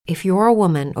If you're a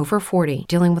woman over 40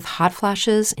 dealing with hot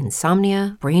flashes,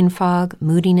 insomnia, brain fog,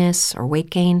 moodiness, or weight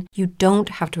gain, you don't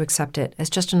have to accept it as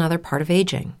just another part of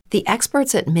aging. The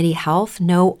experts at MIDI Health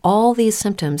know all these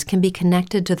symptoms can be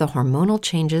connected to the hormonal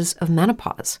changes of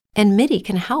menopause. And MIDI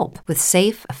can help with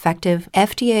safe, effective,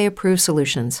 FDA-approved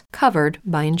solutions covered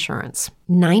by insurance.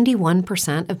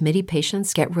 91% of MIDI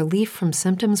patients get relief from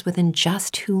symptoms within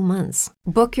just 2 months.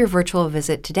 Book your virtual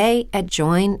visit today at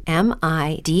joinmidi.com.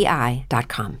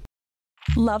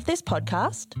 Love this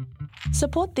podcast?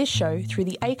 Support this show through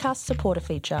the Acast supporter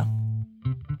feature.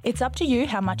 It's up to you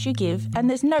how much you give, and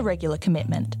there's no regular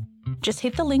commitment. Just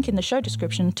hit the link in the show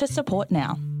description to support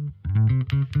now.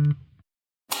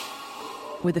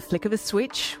 With a flick of a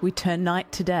switch, we turn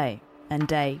night to day and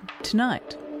day to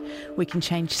night. We can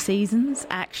change seasons,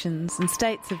 actions and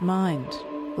states of mind.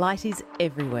 Light is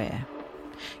everywhere,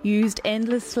 used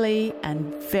endlessly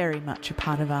and very much a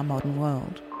part of our modern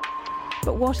world.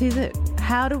 But what is it?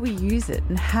 How do we use it?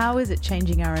 And how is it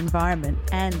changing our environment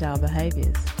and our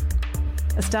behaviours?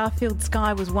 A star-filled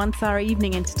sky was once our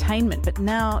evening entertainment, but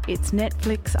now it's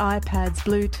Netflix, iPads,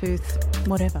 Bluetooth,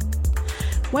 whatever.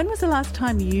 When was the last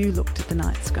time you looked at the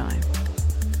night sky?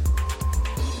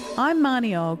 I'm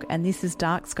Marnie Ogg, and this is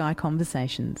Dark Sky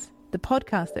Conversations, the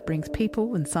podcast that brings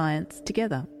people and science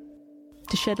together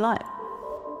to shed light.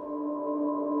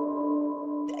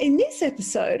 In this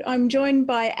episode, I'm joined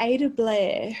by Ada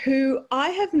Blair, who I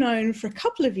have known for a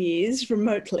couple of years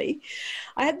remotely.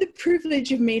 I had the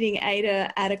privilege of meeting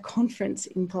Ada at a conference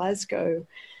in Glasgow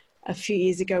a few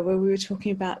years ago where we were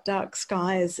talking about dark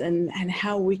skies and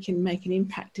how we can make an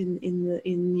impact in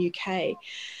the UK.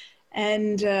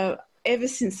 And ever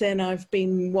since then, I've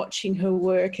been watching her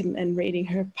work and reading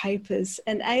her papers.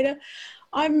 And Ada,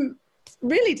 I'm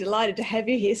really delighted to have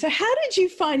you here. So how did you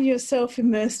find yourself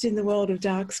immersed in the world of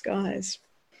dark skies?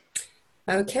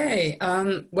 Okay.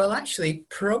 Well, actually,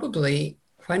 probably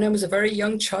when I was a very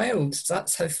young child.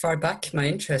 That's how far back my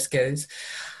interest goes.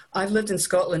 I've lived in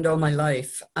Scotland all my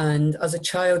life, and as a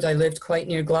child I lived quite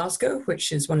near Glasgow,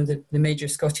 which is one of the major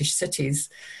Scottish cities.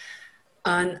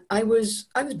 And I was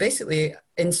basically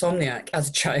insomniac as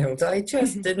a child. I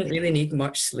just didn't really need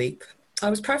much sleep. I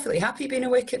was perfectly happy being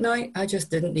awake at night. I just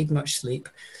didn't need much sleep.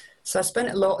 So I spent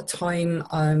a lot of time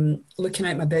looking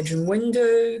out my bedroom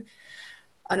window.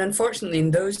 And unfortunately,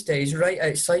 in those days, right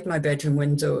outside my bedroom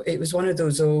window, it was one of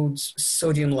those old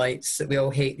sodium lights that we all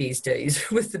hate these days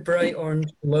with the bright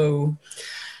orange glow.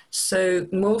 So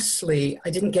mostly,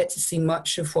 I didn't get to see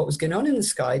much of what was going on in the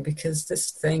sky because this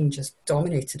thing just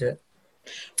dominated it.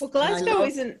 Well, Glasgow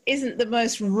isn't the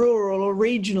most rural or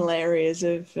regional areas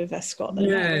of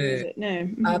Scotland, is it? No,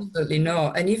 absolutely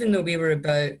not. And even though we were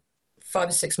about 5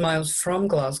 or 6 miles from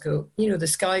Glasgow, the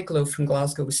sky glow from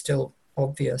Glasgow was still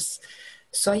obvious.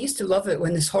 So I used to love it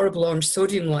when this horrible orange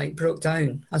sodium light broke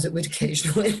down, as it would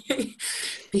occasionally,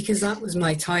 because that was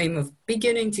my time of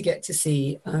beginning to get to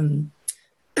see,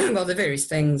 the various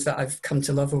things that I've come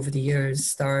to love over the years,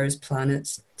 stars,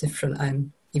 planets,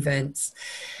 different events.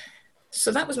 So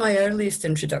that was my earliest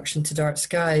introduction to dark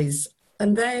skies.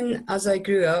 And then as I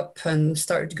grew up and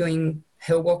started going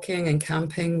hill walking and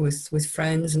camping with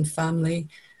friends and family,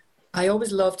 I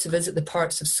always loved to visit the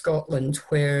parts of Scotland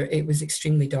where it was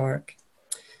extremely dark.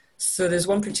 So there's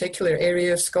one particular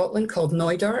area of Scotland called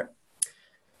Knoydart,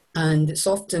 and it's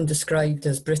often described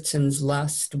as Britain's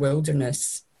last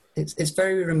wilderness. It's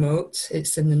very remote.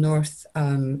 It's in the north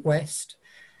west.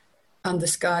 And the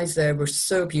skies there were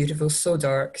so beautiful, so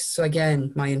dark. So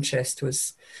again, my interest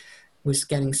was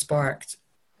getting sparked.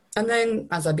 And then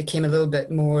as I became a little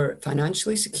bit more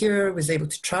financially secure, was able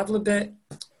to travel a bit,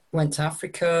 went to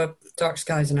Africa, dark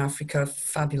skies in Africa,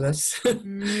 fabulous.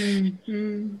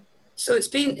 Mm-hmm. So it's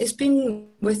been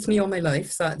with me all my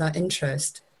life, that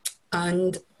interest.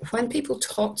 And when people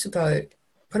talked about,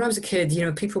 when I was a kid,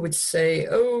 people would say,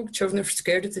 oh, children are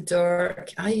scared of the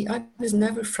dark. I was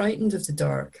never frightened of the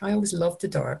dark. I always loved the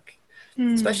dark,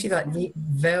 especially that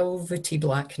velvety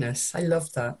blackness. I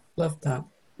loved that.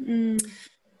 And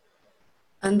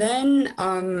then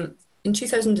in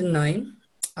 2009,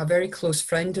 a very close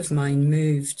friend of mine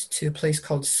moved to a place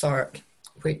called Sark,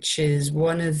 which is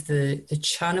one of the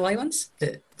Channel Islands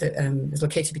that is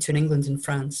located between England and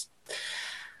France.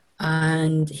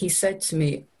 And he said to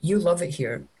me, you love it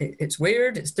here. It's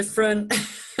weird, it's different,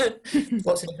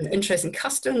 lots of different interesting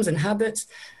customs and habits,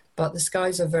 but the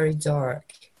skies are very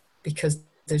dark because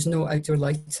there's no outdoor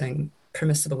lighting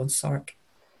permissible in Sark.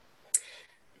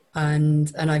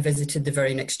 And I visited the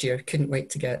very next year, couldn't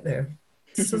wait to get there.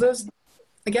 So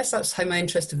I guess that's how my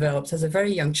interest developed as a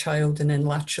very young child, and then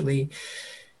laterally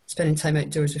spending time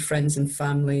outdoors with friends and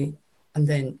family, and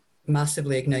then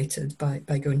massively ignited by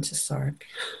going to Sark.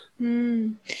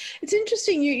 It's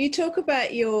interesting. You talk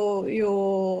about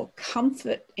your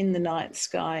comfort in the night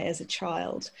sky as a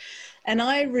child, and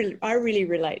I really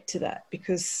relate to that,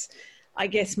 because I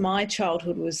guess my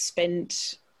childhood was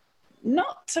spent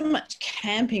not so much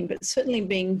camping, but certainly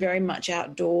being very much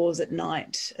outdoors at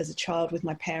night as a child with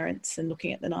my parents and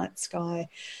looking at the night sky.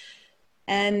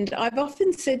 And I've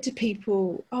often said to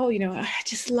people, I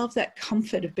just love that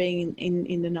comfort of being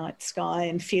in the night sky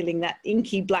and feeling that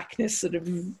inky blackness sort of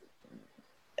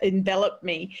envelop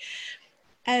me.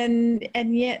 And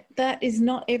yet that is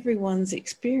not everyone's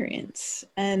experience.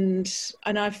 And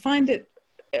I find it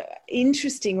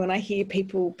interesting when I hear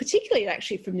people, particularly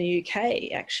actually from the UK,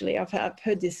 I've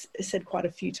heard this said quite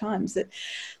a few times, that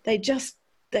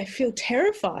they feel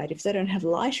terrified if they don't have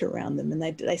light around them, and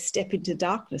they step into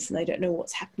darkness and they don't know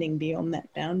what's happening beyond that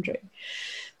boundary.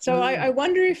 So I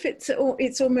wonder if it's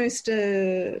almost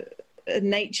a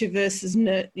nature versus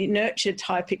nurture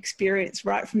type experience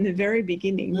right from the very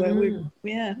beginning, where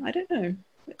I don't know.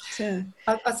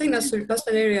 I think that's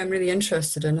an area I'm really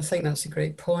interested in. I think that's a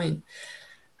great point.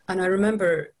 And I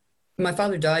remember my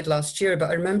father died last year, but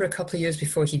I remember a couple of years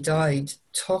before he died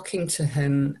talking to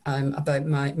him about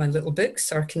my little book,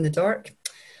 Sark in the Dark.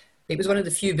 It was one of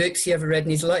the few books he ever read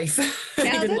in his life.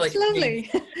 Yeah, that's lovely.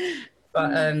 But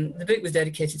the book was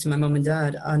dedicated to my mum and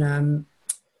dad, and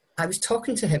I was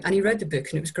talking to him, and he read the book,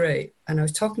 and it was great. And I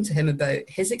was talking to him about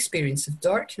his experience of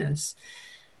darkness,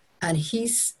 and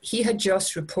he had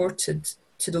just reported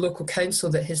to the local council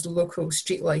that his local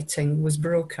street lighting was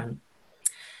broken.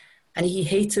 And he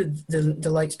hated the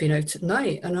lights being out at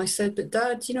night. And I said, but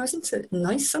Dad, isn't it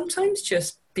nice sometimes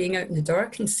just being out in the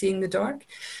dark and seeing the dark?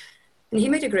 And he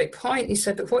made a great point. He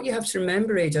said, but what you have to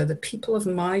remember, Ada, that people of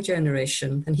my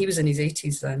generation, and he was in his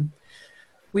 80s then,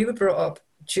 we were brought up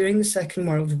during the Second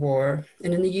World War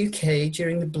and in the UK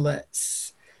during the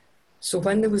Blitz. So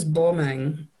when there was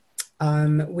bombing,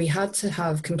 we had to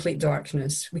have complete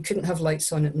darkness. We couldn't have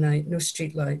lights on at night, no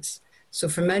street lights. So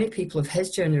for many people of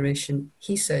his generation,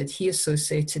 he said he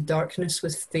associated darkness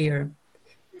with fear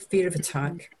of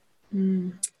attack.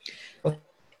 Well,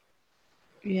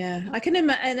 yeah, I can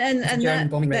imagine. And that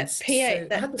P8,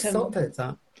 so I hadn't thought about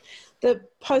that. The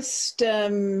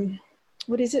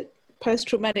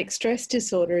post-traumatic stress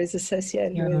disorder is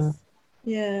associated with.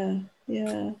 Yeah.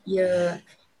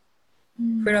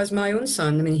 Whereas my own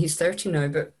son, he's 30 now,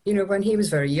 but, when he was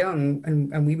very young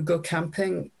and we would go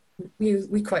camping,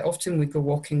 we quite often would go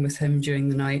walking with him during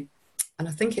the night. And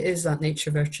I think it is that nature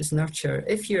versus nurture.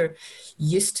 If you're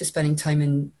used to spending time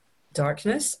in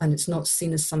darkness and it's not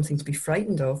seen as something to be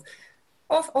frightened of,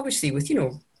 obviously with,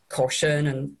 caution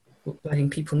and letting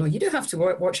people know you do have to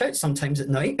watch out sometimes at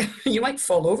night. You might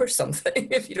fall over something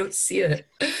if you don't see it.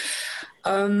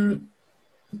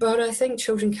 But I think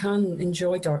children can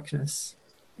enjoy darkness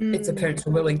if the parents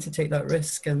are willing to take that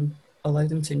risk and allow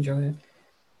them to enjoy it.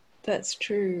 That's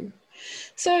true.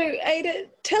 So, Ada,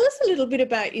 tell us a little bit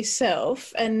about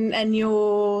yourself and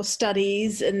your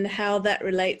studies and how that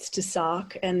relates to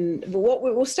Sark. And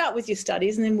we'll start with your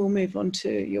studies, and then we'll move on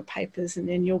to your papers and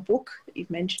then your book that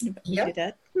you've mentioned about your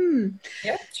dad.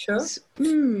 Yeah, sure.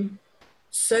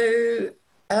 So,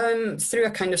 through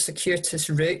a kind of circuitous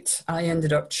route, I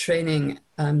ended up training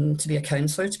to be a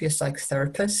counsellor, to be a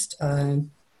psychotherapist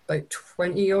about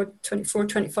 24,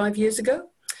 25 years ago.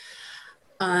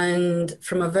 And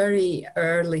from a very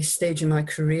early stage in my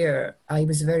career, I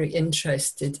was very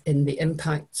interested in the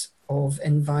impact of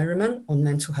environment on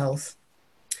mental health.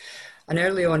 And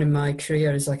early on in my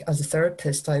career as a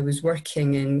therapist, I was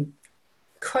working in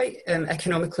quite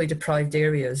economically deprived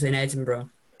areas in Edinburgh.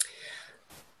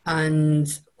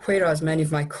 And whereas many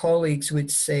of my colleagues would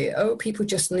say, people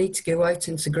just need to go out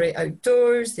into the great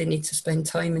outdoors, they need to spend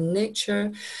time in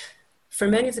nature. For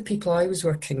many of the people I was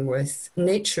working with,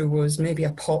 nature was maybe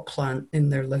a pot plant in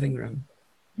their living room.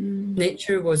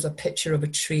 Nature was a picture of a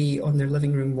tree on their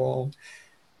living room wall.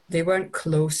 They weren't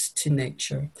close to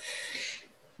nature.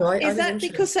 So Is that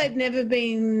because they'd never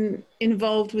been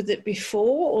involved with it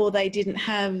before, or they didn't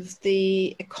have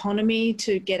the economy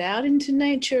to get out into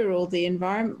nature, or the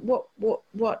environment? What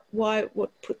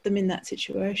put them in that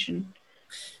situation?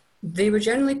 They were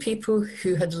generally people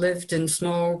who had lived in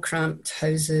small, cramped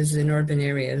houses in urban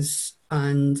areas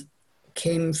and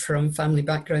came from family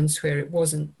backgrounds where it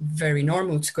wasn't very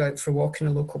normal to go out for a walk in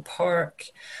a local park.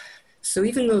 So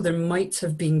even though there might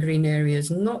have been green areas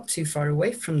not too far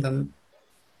away from them,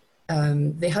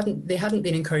 they hadn't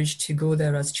been encouraged to go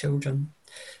there as children.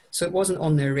 So it wasn't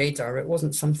on their radar. It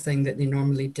wasn't something that they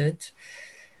normally did.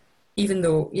 even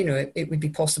though, it would be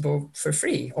possible for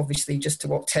free, obviously, just to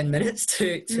walk 10 minutes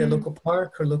to a local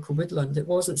park or local woodland. It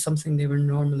wasn't something they were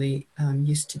normally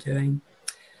used to doing.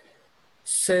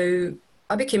 So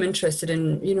I became interested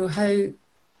in,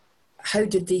 how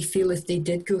did they feel if they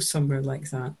did go somewhere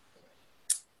like that?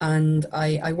 And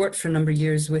I worked for a number of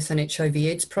years with an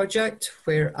HIV/AIDS project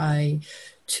where I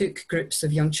took groups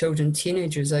of young children,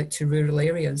 teenagers out to rural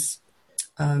areas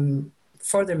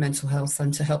for their mental health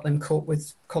and to help them cope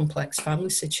with complex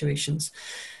family situations.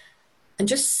 And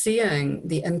just seeing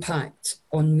the impact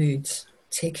on mood,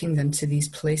 taking them to these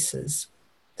places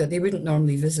that they wouldn't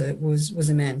normally visit was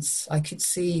immense. I could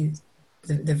see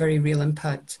the very real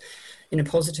impact in a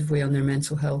positive way on their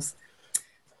mental health.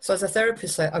 So as a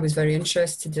therapist, I was very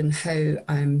interested in how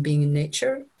being in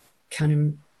nature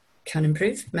can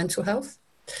improve mental health.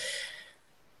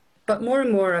 But more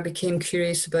and more I became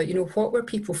curious about, what were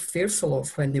people fearful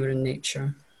of when they were in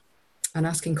nature, and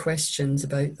asking questions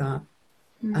about that.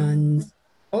 And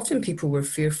often people were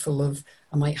fearful of,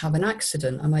 I might have an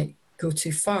accident, I might go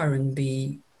too far and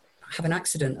have an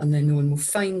accident and then no one will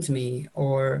find me,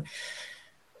 or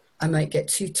I might get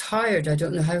too tired, I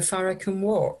don't know how far I can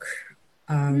walk.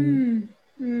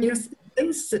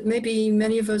 Things that maybe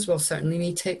many of us, well, certainly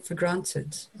me, take for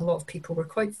granted. A lot of people were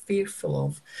quite fearful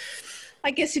of.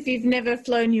 I guess if you've never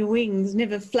flown your wings,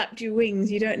 never flapped your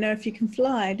wings, you don't know if you can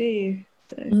fly, do you?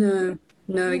 So.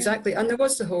 No, exactly. And there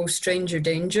was the whole stranger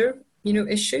danger,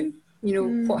 issue.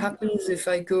 What happens if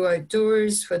I go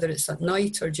outdoors, whether it's at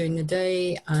night or during the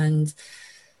day, and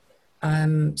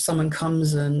someone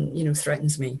comes and,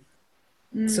 threatens me.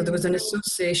 So there was an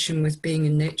association with being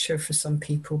in nature for some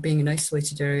people, being in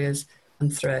isolated areas,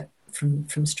 and threat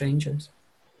from strangers.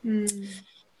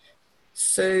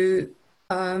 So,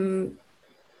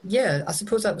 I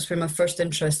suppose that was where my first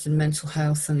interest in mental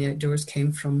health and the outdoors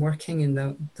came from, working in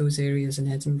those areas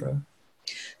in Edinburgh.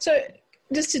 So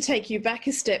just to take you back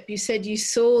a step, you said you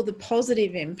saw the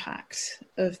positive impact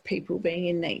of people being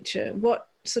in nature. What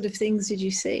sort of things did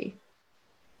you see?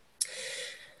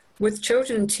 With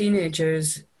children and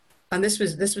teenagers, and this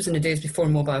was in the days before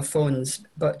mobile phones,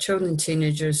 but children and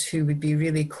teenagers who would be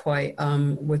really quite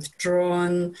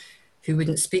withdrawn, who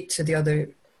wouldn't speak to the other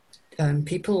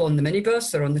people on the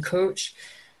minibus or on the coach,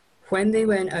 when they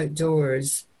went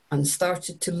outdoors and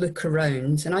started to look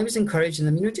around, and I was encouraging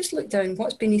them, just look down,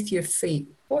 what's beneath your feet?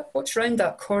 What's round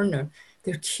that corner?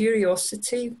 Their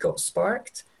curiosity got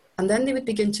sparked, and then they would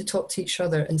begin to talk to each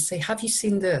other and say, have you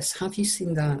seen this? Have you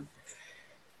seen that?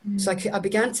 So I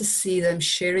began to see them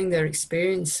sharing their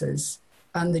experiences,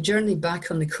 and the journey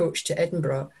back on the coach to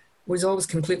Edinburgh was always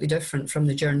completely different from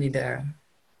the journey there.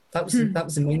 That was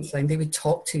the main thing. They would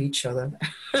talk to each other.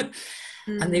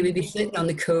 And they would be sitting on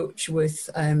the coach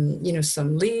with,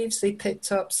 some leaves they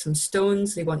picked up, some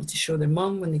stones they wanted to show their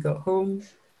mum when they got home.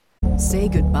 Say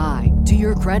goodbye to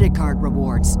your credit card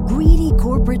rewards. Greedy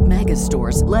corporate mega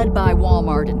stores, led by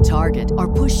Walmart and Target,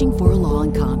 are pushing for a law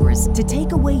in Congress to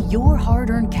take away your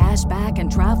hard-earned cash back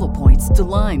and travel points to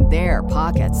line their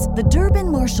pockets. The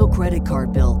Durbin-Marshall credit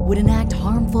card bill would enact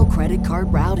harmful credit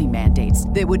card routing mandates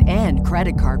that would end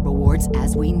credit card rewards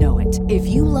as we know it. If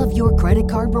you love your credit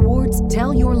card rewards,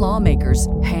 tell your lawmakers,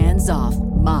 hands off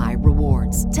my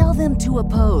rewards. Tell them to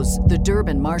oppose the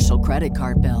Durbin-Marshall credit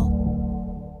card bill.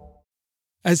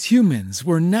 As humans,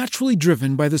 we're naturally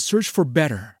driven by the search for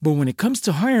better. But when it comes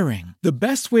to hiring, the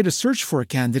best way to search for a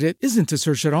candidate isn't to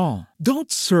search at all.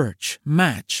 Don't search,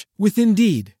 match with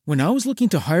Indeed. When I was looking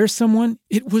to hire someone,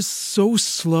 it was so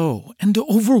slow and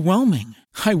overwhelming.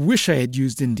 I wish I had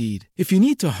used Indeed. If you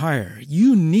need to hire,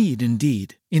 you need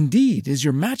Indeed. Indeed is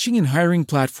your matching and hiring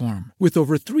platform with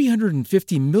over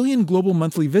 350 million global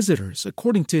monthly visitors,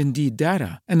 according to Indeed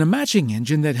data, and a matching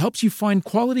engine that helps you find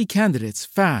quality candidates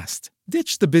fast.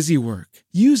 Ditch the busy work.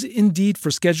 Use Indeed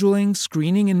for scheduling,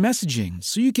 screening, and messaging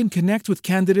so you can connect with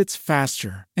candidates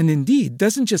faster. And Indeed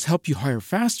doesn't just help you hire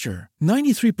faster.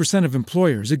 93% of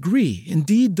employers agree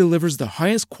Indeed delivers the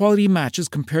highest quality matches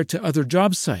compared to other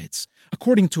job sites,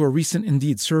 according to a recent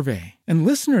Indeed survey. And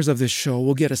listeners of this show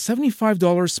will get a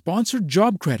 $75 sponsored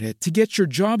job credit to get your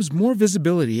jobs more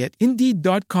visibility at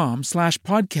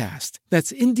Indeed.com/podcast.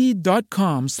 That's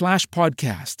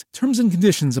Indeed.com/podcast. Terms and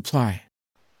conditions apply.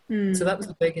 So that was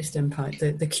the biggest impact,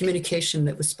 the communication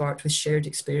that was sparked with shared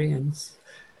experience.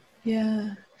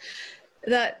 Yeah,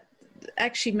 that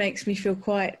actually makes me feel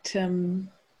quite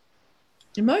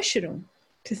emotional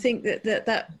to think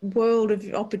that world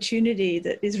of opportunity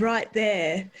that is right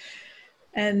there,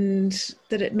 and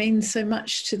that it means so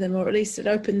much to them, or at least it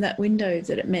opened that window,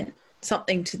 that it meant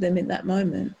something to them in that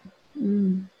moment.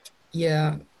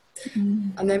 Yeah.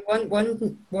 And then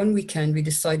one weekend we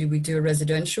decided we'd do a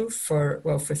residential for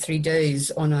 3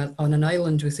 days on an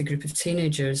island with a group of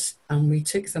teenagers, and we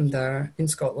took them there in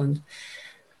Scotland,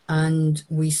 and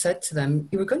we said to them,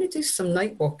 we're going to do some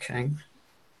night walking.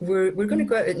 We're going to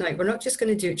go out at night. We're not just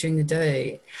going to do it during the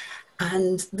day.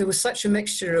 And there was such a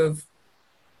mixture of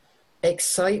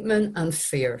excitement and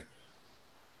fear.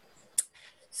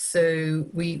 So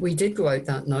we did go out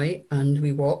that night and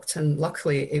we walked, and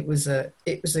luckily it was a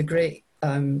great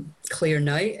clear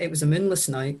night. It was a moonless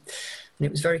night and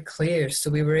it was very clear, so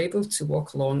we were able to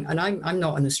walk along. And I'm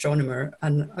not an astronomer,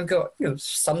 and I've got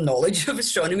some knowledge of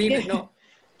astronomy, but not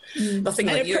nothing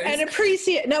like yours. And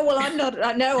appreciate. No, well, I'm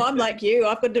not. No, I'm like you.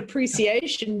 I've got an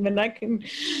appreciation, and I can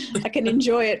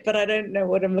enjoy it, but I don't know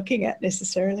what I'm looking at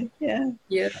necessarily. Yeah.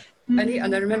 Yeah.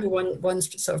 And I remember one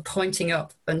sort of pointing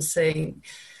up and saying,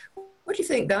 "What do you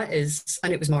think that is?"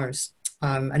 And it was Mars.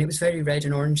 And it was very red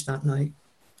and orange that night.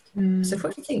 I said,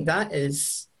 "What do you think that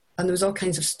is?" And there was all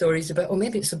kinds of stories about,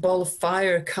 maybe it's a ball of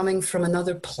fire coming from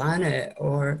another planet,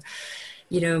 or,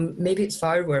 maybe it's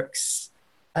fireworks.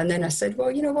 And then I said, well,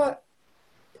 you know what?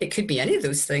 It could be any of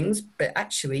those things, but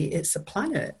actually it's a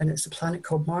planet, and it's a planet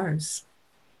called Mars.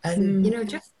 And,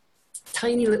 just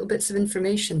tiny little bits of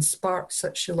information sparked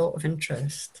such a lot of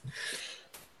interest.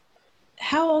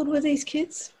 How old were these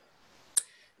kids?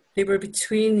 They were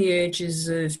between the ages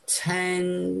of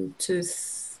 10 to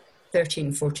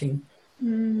 13, 14.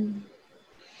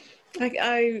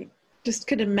 I just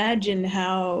could imagine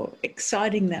how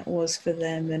exciting that was for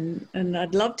them, and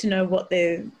I'd love to know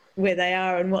where they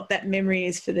are and what that memory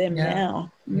is for them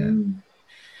now. Yeah.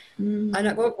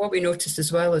 And what we noticed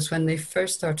as well is when they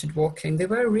first started walking, they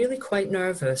were really quite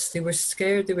nervous. They were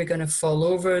scared they were going to fall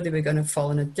over, they were going to fall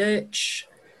in a ditch,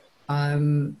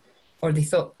 or they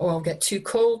thought, I'll get too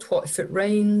cold, what if it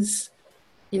rains?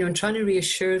 And trying to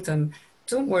reassure them,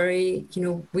 don't worry,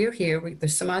 we're here,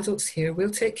 there's some adults here,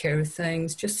 we'll take care of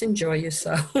things, just enjoy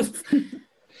yourself.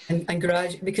 and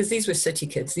gradually, because these were city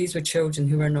kids, these were children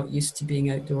who were not used to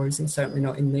being outdoors and certainly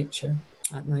not in nature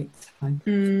at night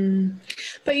time.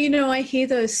 But I hear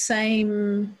those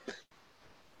same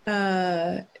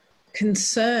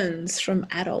concerns from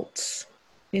adults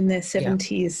in their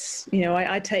 70s.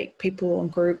 I take people on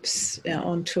groups,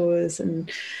 on tours,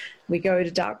 and we go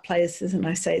to dark places, and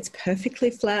I say it's perfectly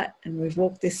flat, and we've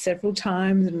walked this several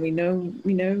times, and we know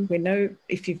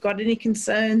if you've got any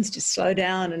concerns, just slow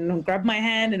down and grab my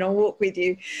hand and I'll walk with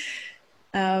you.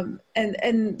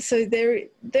 And so there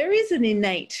is an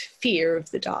innate fear of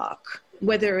the dark,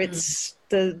 whether it's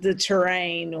the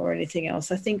terrain or anything else.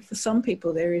 I think for some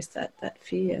people there is that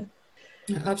fear.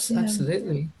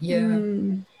 Absolutely, yeah.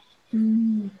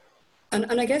 And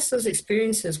I guess those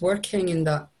experiences working in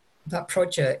that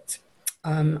project,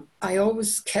 I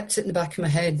always kept it in the back of my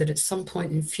head that at some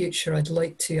point in future I'd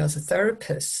like to, as a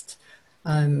therapist,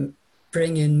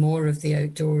 bring in more of the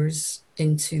outdoors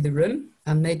into the room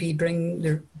and maybe bring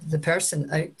the person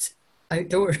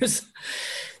outdoors.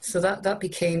 So that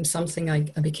became something I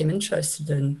became interested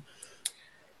in.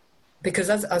 Because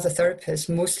as a therapist,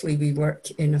 mostly we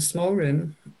work in a small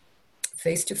room,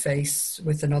 face-to-face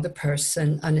with another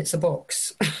person, and it's a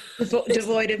box.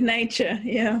 Devoid of nature,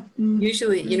 yeah.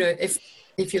 Usually,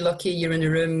 if you're lucky, you're in a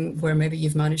room where maybe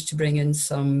you've managed to bring in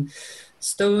some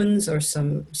stones or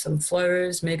some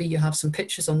flowers. Maybe you have some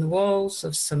pictures on the walls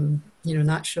of some,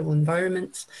 natural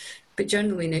environments. But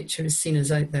generally, nature is seen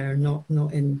as out there, not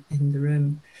in the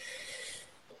room.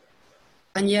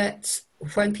 And yet,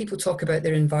 when people talk about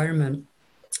their environment,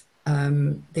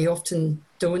 they often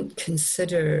don't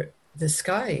consider the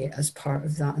sky as part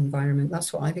of that environment.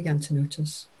 That's what I began to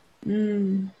notice. I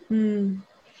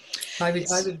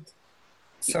would.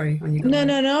 Sorry.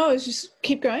 No. Just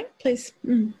keep going, please.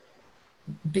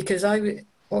 Because I would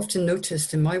often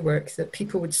noticed in my work that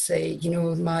people would say,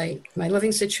 my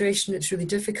living situation, it's really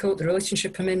difficult. The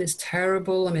relationship I'm in is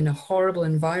terrible. I'm in a horrible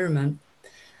environment.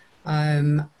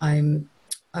 I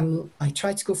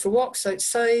try to go for walks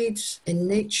outside in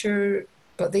nature,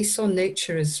 but they saw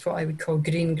nature as what I would call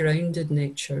green grounded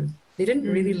nature. They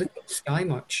didn't really look at the sky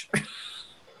much.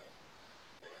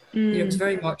 It was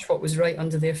very much what was right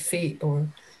under their feet or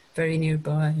very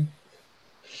nearby.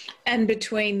 And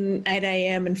between 8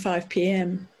 a.m. and 5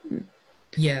 p.m.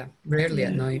 Yeah, rarely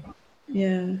at night.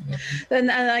 Yeah.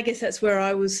 And I guess that's where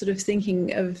I was sort of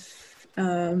thinking of,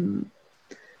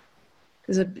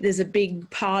 there's a big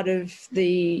part of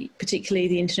particularly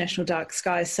the International Dark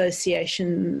Sky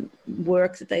Association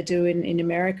work that they do in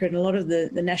America, and a lot of the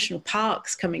national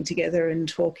parks coming together and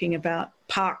talking about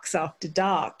parks after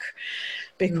dark,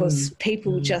 because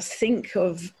people just think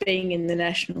of being in the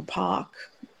national park,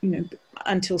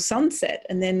 until sunset,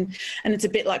 and it's a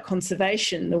bit like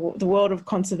conservation. The world of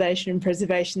conservation and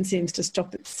preservation seems to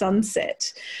stop at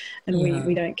sunset, and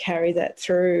we don't carry that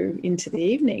through into the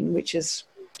evening, which is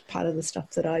part of the stuff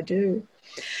that I do.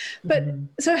 But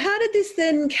so how did this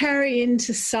then carry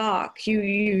into Sark?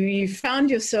 You found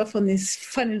yourself on this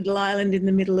funny little island in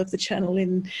the middle of the Channel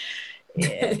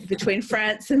between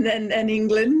France and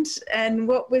England. And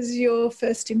what was your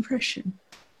first impression?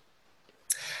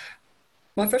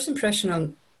 My first impression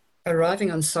on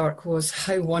arriving on Sark was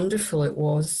how wonderful it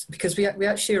was, because we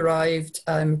actually arrived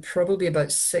probably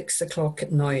about 6 o'clock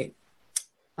at night.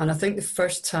 And I think the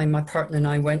first time my partner and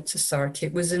I went to Sark,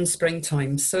 it was in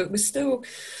springtime. So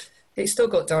it still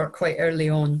got dark quite early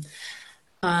on.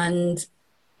 And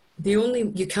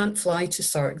you can't fly to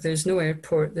Sark. There's no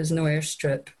airport, there's no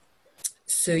airstrip.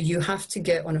 So you have to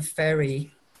get on a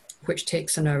ferry, which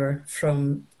takes an hour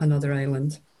from another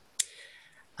island.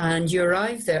 And you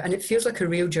arrive there, and it feels like a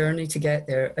real journey to get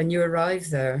there. And you arrive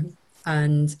there,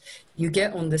 and you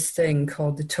get on this thing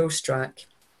called the toast rack.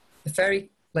 The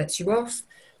ferry lets you off.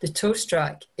 The toast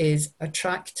rack is a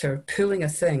tractor pulling a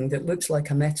thing that looks like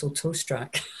a metal toast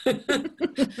rack.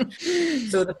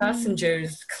 So the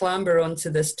passengers clamber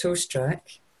onto this toast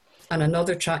rack, and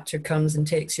another tractor comes and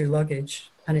takes your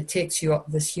luggage, and it takes you up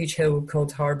this huge hill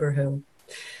called Harbour Hill.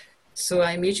 So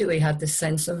I immediately had this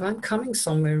sense of, I'm coming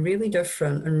somewhere really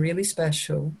different and really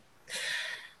special.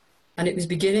 And it was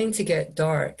beginning to get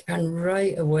dark, and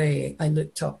right away I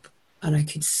looked up and I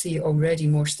could see already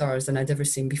more stars than I'd ever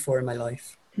seen before in my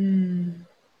life.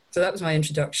 So that was my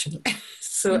introduction.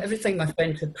 So everything my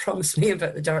friend had promised me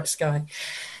about the dark sky,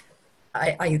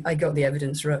 I got the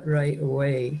evidence right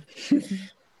away.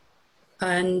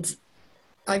 And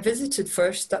I visited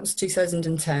first, that was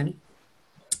 2010.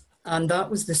 And that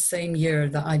was the same year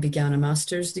that I began a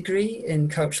master's degree in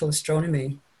cultural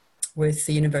astronomy with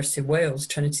the University of Wales,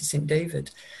 Trinity St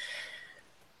David.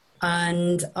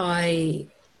 And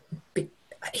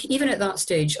even at that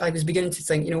stage, I was beginning to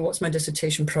think, what's my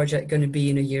dissertation project going to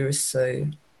be in a year or so?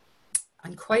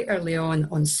 And quite early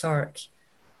on Sark,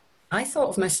 I thought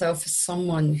of myself as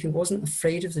someone who wasn't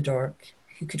afraid of the dark,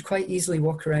 who could quite easily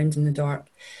walk around in the dark.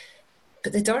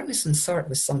 But the darkness in Sark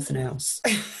was something else.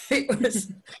 It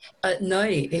was at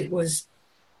night, it was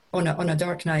on a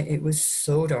dark night, it was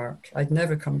so dark. I'd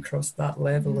never come across that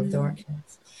level of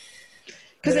darkness.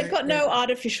 Because they've got no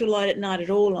artificial light at night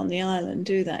at all on the island,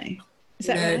 do they? Is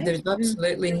that right? There's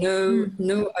absolutely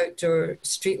no outdoor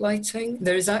street lighting.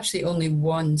 There is actually only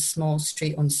one small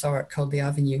street on Sark called the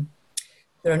Avenue.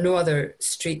 There are no other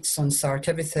streets on Sark.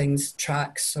 Everything's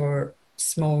tracks or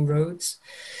small roads.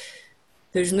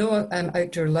 There's no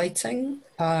outdoor lighting.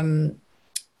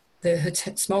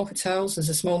 The small hotels, there's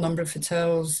a small number of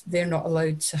hotels. They're not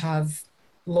allowed to have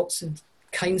lots of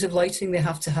kinds of lighting. They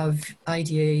have to have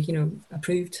IDA,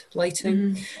 approved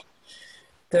lighting.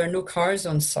 There are no cars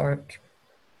on Sark.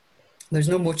 There's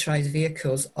no motorised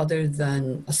vehicles other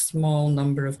than a small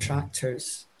number of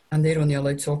tractors, and they're only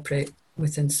allowed to operate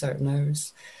within certain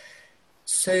hours.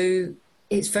 So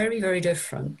it's very, very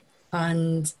different.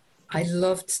 And I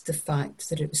loved the fact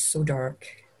that it was so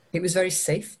dark. It was very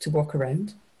safe to walk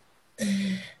around.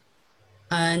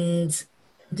 And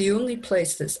the only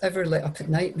place that's ever lit up at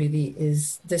night, really,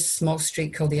 is this small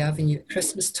street called the Avenue. At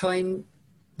Christmas time,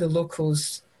 the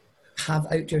locals have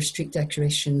outdoor street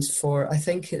decorations for, I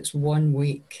think it's 1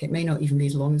 week. It may not even be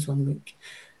as long as 1 week.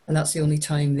 And that's the only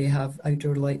time they have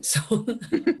outdoor lights on.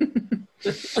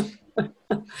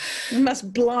 You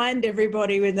must blind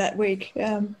everybody with that week.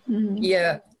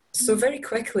 Yeah. So very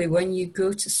quickly, when you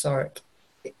go to Sark,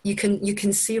 you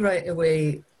can see right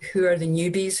away who are the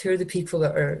newbies, who are the people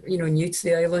that are new to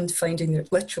the island,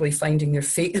 literally finding their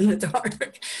feet in the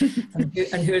dark,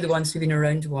 and who are the ones who've been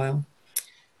around a while.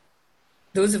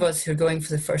 Those of us who are going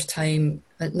for the first time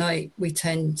at night, we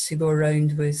tend to go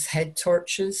around with head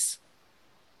torches.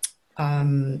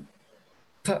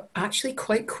 But actually,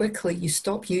 quite quickly, you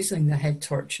stop using the head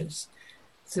torches.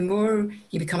 The more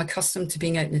you become accustomed to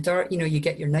being out in the dark, you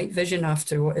get your night vision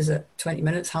after, 20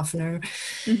 minutes, half an hour.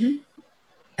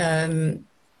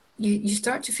 You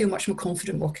start to feel much more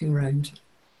confident walking around.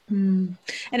 And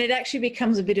it actually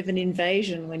becomes a bit of an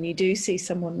invasion when you do see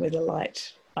someone with a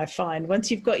light, I find.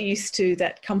 Once you've got used to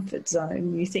that comfort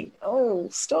zone, you think, oh,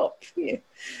 stop.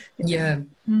 Yeah.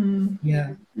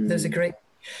 There's a great...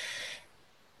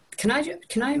 Can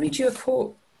I read you a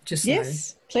quote just now?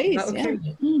 Yes, please. Okay?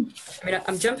 Yeah. I mean,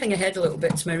 I'm jumping ahead a little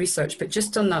bit to my research, but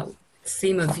just on that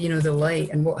theme of, the light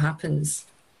and what happens,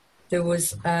 there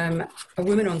was a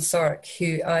woman on Sark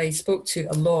who I spoke to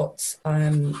a lot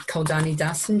called Annie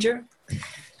Dassinger.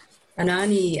 And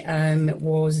Annie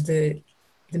was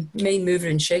the main mover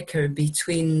and shaker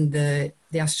between the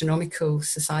Astronomical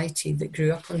Society that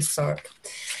grew up on Sark.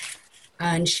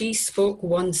 And she spoke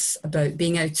once about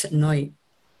being out at night.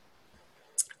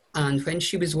 And when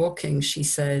she was walking, she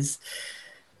says,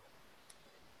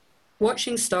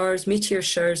 watching stars, meteor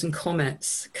showers and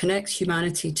comets connects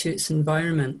humanity to its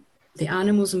environment, the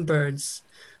animals and birds.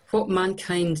 What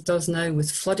mankind does now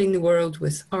with flooding the world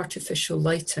with artificial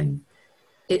lighting,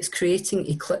 it's creating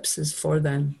eclipses for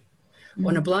them.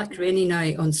 On a black rainy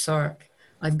night on Sark,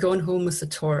 I've gone home with a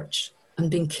torch and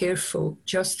been careful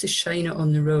just to shine it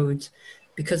on the road,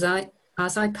 because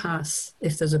as I pass,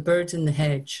 if there's a bird in the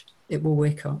hedge, it will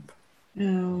wake up.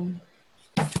 Oh,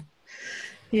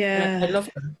 yeah. I love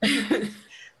that.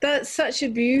 That's such a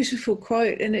beautiful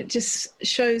quote, and it just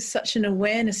shows such an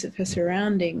awareness of her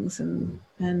surroundings, and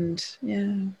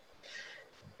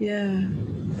yeah,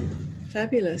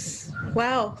 fabulous.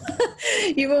 Wow,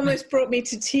 you've almost brought me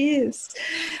to tears.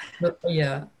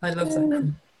 Yeah, I love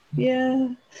that. Yeah.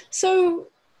 So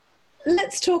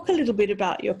let's talk a little bit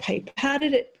about your paper. How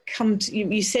did it come to you?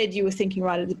 You said you were thinking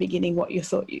right at the beginning what you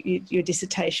thought your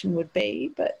dissertation would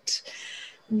be, but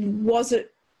was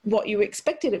it what you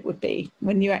expected it would be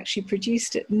when you actually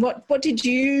produced it? And what did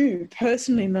you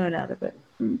personally learn out of it?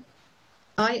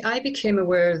 I became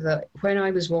aware that when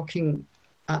I was walking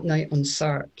at night on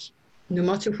Sark, no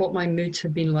matter what my mood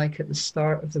had been like at the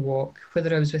start of the walk,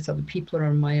 whether I was with other people or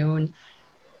on my own,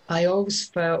 I always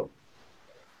felt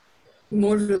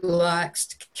more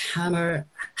relaxed, calmer,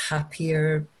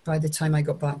 happier by the time I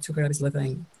got back to where I was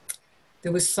living.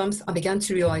 There was something, I began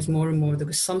to realize more and more, there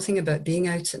was something about being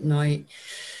out at night,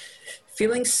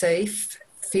 feeling safe,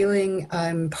 feeling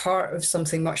I'm part of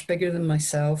something much bigger than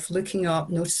myself, looking up,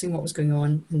 noticing what was going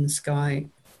on in the sky,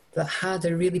 that had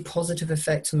a really positive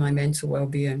effect on my mental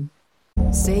well-being.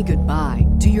 Say goodbye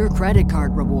to your credit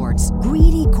card rewards.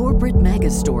 Greedy corporate mega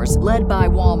stores, led by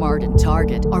Walmart and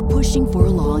Target, are pushing for a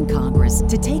law in Congress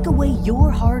to take away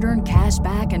your hard-earned cash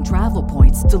back and travel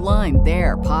points to line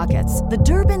their pockets. The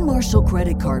Durbin-Marshall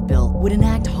credit card bill would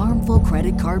enact harmful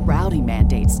credit card routing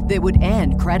mandates that would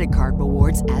end credit card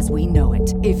rewards as we know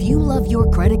it. If you love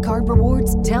your credit card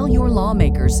rewards, tell your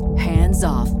lawmakers, hands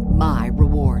off my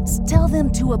rewards. Tell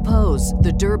them to oppose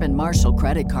the Durbin-Marshall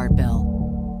credit card bill.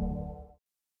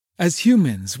 As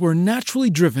humans, we're naturally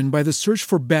driven by the search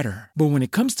for better. But when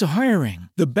it comes to hiring,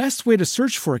 the best way to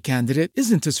search for a candidate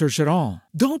isn't to search at all.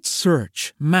 Don't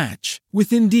search, match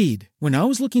with Indeed. When I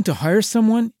was looking to hire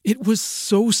someone, it was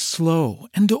so slow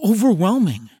and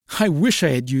overwhelming. I wish I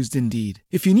had used Indeed.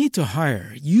 If you need to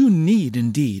hire, you need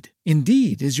Indeed.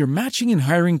 Indeed is your matching and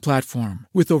hiring platform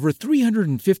with over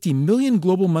 350 million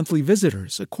global monthly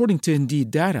visitors, according to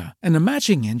Indeed data, and a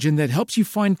matching engine that helps you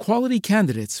find quality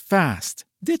candidates fast.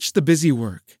 Ditch the busy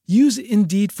work. Use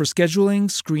Indeed for scheduling,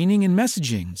 screening, and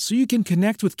messaging so you can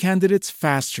connect with candidates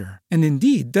faster. And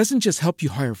Indeed doesn't just help you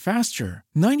hire faster.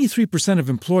 93%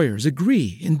 of employers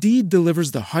agree Indeed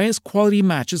delivers the highest quality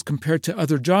matches compared to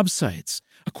other job sites,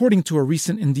 according to a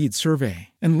recent Indeed survey.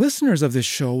 And listeners of this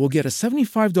show will get a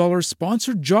 $75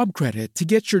 sponsored job credit to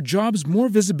get your jobs more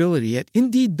visibility at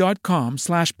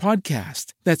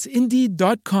Indeed.com/podcast. That's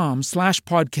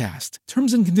Indeed.com/podcast.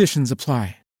 Terms and conditions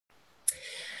apply.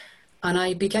 And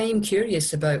I became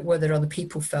curious about whether other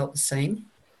people felt the same.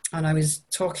 And I was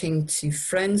talking to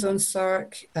friends on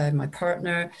Sark, my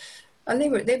partner, and they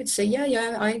would say,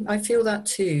 yeah, I feel that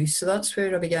too. So that's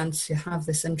where I began to have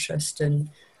this interest in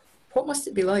what must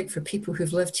it be like for people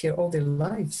who've lived here all their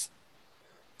lives?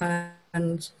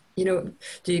 And, you know,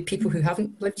 do people who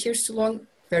haven't lived here so long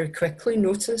very quickly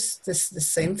notice the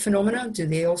same phenomena? Do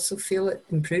they also feel it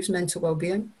improves mental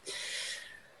well-being?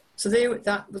 So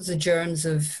that was the germs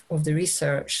of the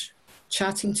research,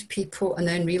 chatting to people and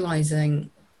then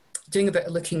realising, doing a bit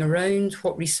of looking around,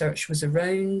 what research was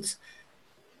around,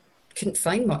 couldn't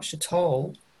find much at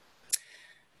all.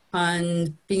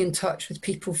 And being in touch with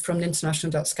people from the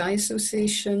International Dark Sky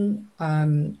Association.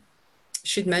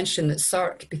 Should mention that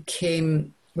Sark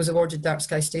was awarded dark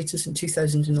sky status in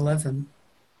 2011. You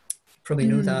probably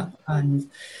know that. And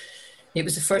it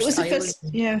was the first island.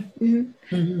 Yeah.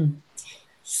 Mm-hmm. Mm-hmm.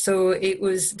 So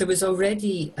there was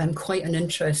already quite an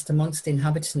interest amongst the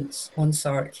inhabitants on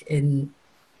Sark in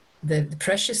the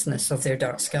preciousness of their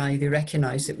dark sky. They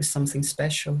recognised it was something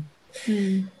special.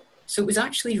 Mm. So it was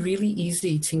actually really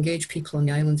easy to engage people on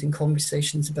the island in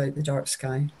conversations about the dark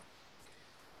sky,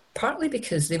 partly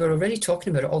because they were already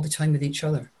talking about it all the time with each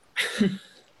other.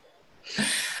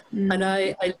 And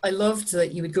I loved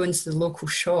that you would go into the local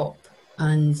shop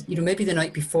and, you know, maybe the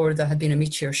night before there had been a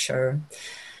meteor shower,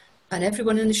 and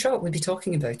everyone in the shop would be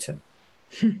talking about it.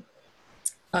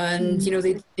 And, you know,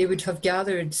 they would have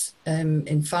gathered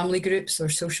in family groups or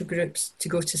social groups to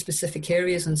go to specific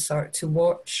areas and start to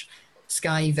watch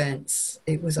sky events.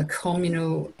 It was a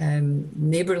communal,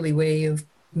 neighbourly way of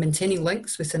maintaining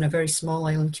links within a very small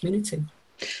island community.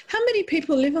 How many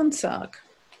people live on Sark?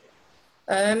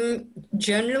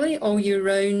 Generally, all year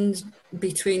round,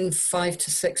 between 500 to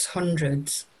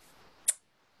 600.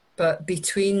 But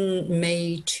between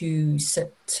May to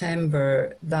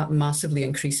September, that massively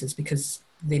increases because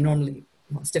they normally,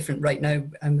 well, it's different right now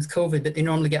and with COVID, but they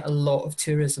normally get a lot of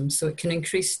tourism. So it can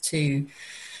increase to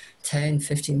 10,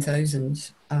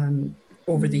 15,000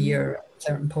 over the year at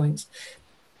certain points.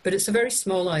 But it's a very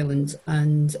small island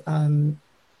and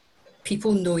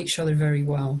people know each other very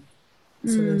well.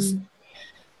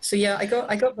 So yeah, I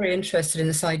got very interested in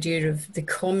this idea of the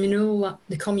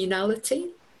communality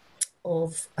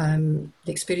of the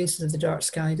experiences of the dark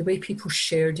sky, the way people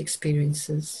shared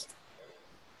experiences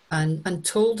and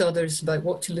told others about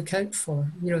what to look out for.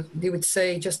 You know, they would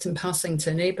say just in passing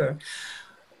to a neighbour,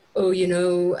 oh, you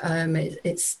know,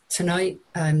 it's tonight,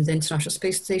 the International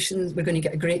Space Station, we're going to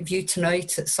get a great view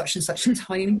tonight at such and such a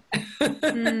time.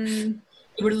 There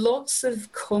were lots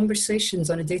of conversations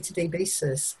on a day-to-day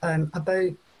basis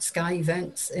about sky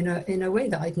events in a way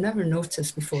that I'd never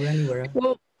noticed before anywhere.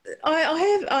 Well,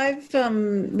 I've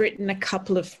written a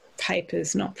couple of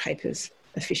papers, not papers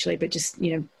officially, but just,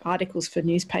 you know, articles for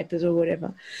newspapers or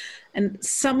whatever. And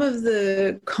some of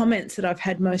the comments that I've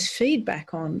had most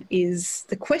feedback on is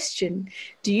the question,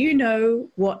 do you know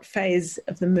what phase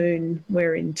of the moon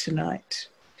we're in tonight?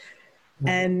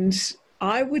 And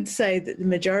I would say that the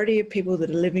majority of people that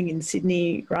are living in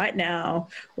Sydney right now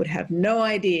would have no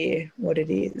idea what it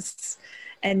is.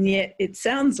 And yet it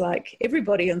sounds like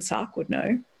everybody on Sark would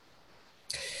know.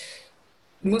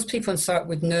 Most people on Sark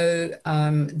would know.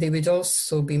 They would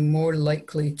also be more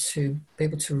likely to be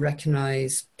able to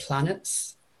recognise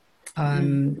planets.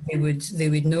 They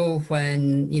would know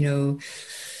when, you know,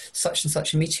 such and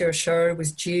such a meteor shower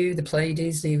was due, the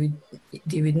Pleiades. They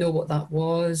would know what that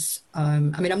was. I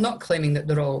mean, I'm not claiming that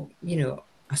they're all, you know,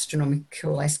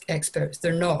 astronomical experts.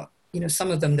 They're not. You know,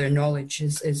 some of them, their knowledge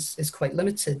is quite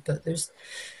limited, but there's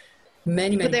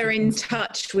many. But they're in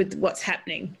touch with what's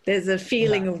happening. There's a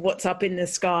feeling of what's up in the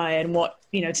sky and what,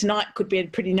 you know, tonight could be a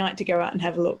pretty night to go out and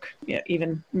have a look. Yeah,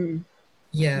 even.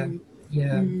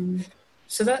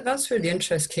 So that's where the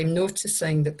interest came,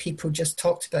 noticing that people just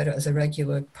talked about it as a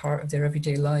regular part of their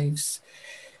everyday lives.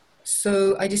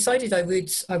 So I decided I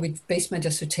would base my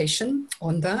dissertation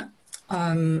on that.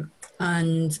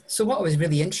 And so what I was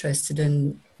really interested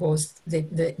in was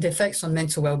the effects on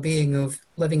mental well-being of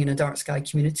living in a dark sky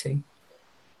community,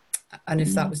 and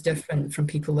if that was different from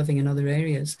people living in other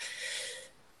areas.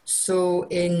 So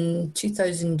in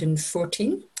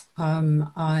 2014,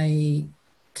 I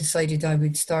decided I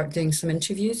would start doing some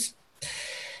interviews.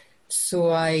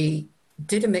 So I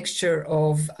did a mixture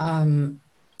of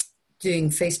doing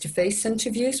face-to-face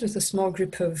interviews with a small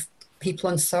group of people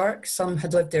on Sark. Some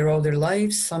had lived there all their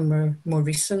lives, some were more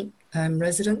recent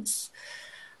residents.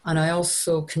 And I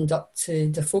also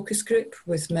conducted a focus group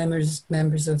with members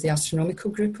of the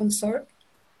astronomical group on Sark.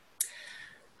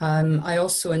 I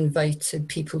also invited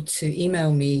people to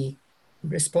email me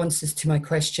responses to my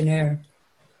questionnaire.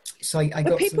 So I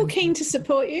got people keen to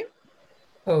support you?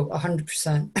 Oh,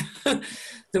 100%.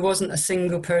 There wasn't a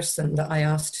single person that I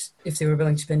asked if they were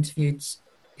willing to be interviewed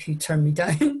who turned me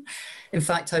down. In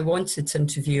fact, I wanted to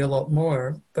interview a lot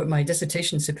more, but my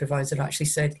dissertation supervisor actually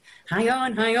said, hang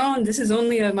on, this is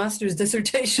only a master's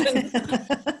dissertation.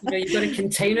 You've got to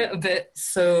contain it a bit.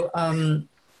 So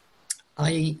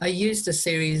I used a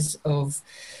series of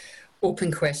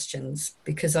open questions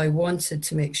because I wanted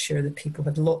to make sure that people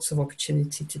had lots of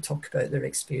opportunity to talk about their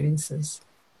experiences.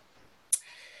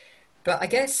 But I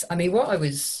guess, I mean, what I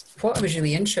was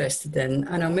really interested in,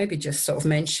 and I'll maybe just sort of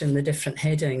mention the different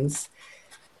headings.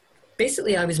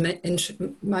 Basically,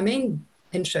 my main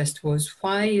interest was,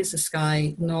 why is the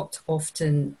sky not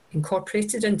often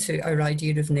incorporated into our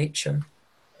idea of nature?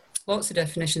 Lots of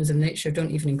definitions of nature don't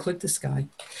even include the sky.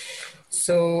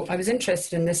 So I was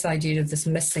interested in this idea of this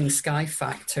missing sky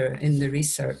factor in the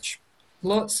research.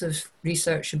 Lots of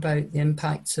research about the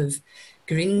impacts of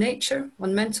green nature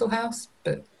on mental health,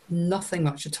 but nothing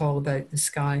much at all about the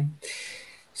sky.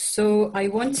 So I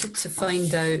wanted to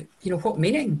find out, what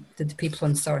meaning did the people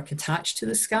on Sark attach to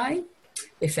the sky,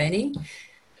 if any?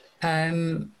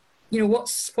 What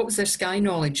was their sky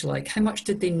knowledge like? How much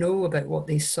did they know about what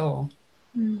they saw?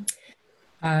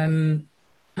 And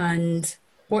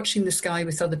watching the sky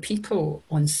with other people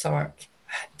on Sark,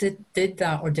 did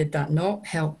that or did that not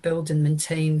help build and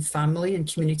maintain family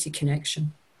and community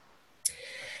connection?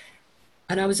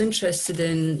 And I was interested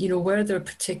in, were there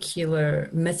particular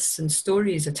myths and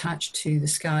stories attached to the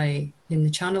sky in the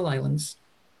Channel Islands?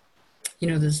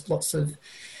 There's lots of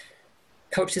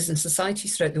cultures and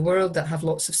societies throughout the world that have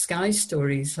lots of sky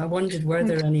stories. I wondered, were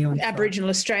there any on Aboriginal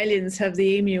Australians have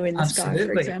the emu in the sky,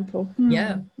 for example.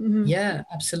 Yeah, yeah,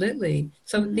 absolutely.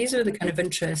 So these are the kind of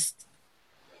interests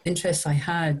I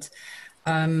had.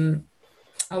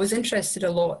 I was interested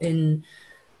a lot in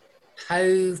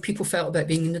how people felt about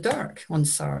being in the dark on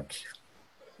Sark.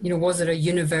 Was it a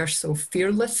universal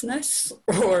fearlessness,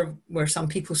 or were some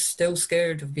people still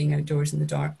scared of being outdoors in the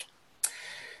dark?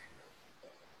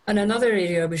 And another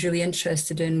area I was really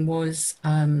interested in was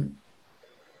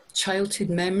childhood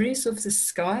memories of the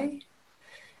sky,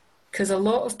 because a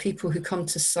lot of people who come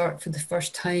to Sark for the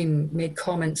first time made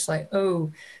comments like,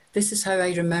 oh, this is how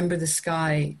I remember the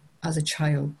sky as a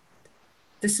child.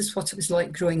 This is what it was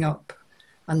like growing up,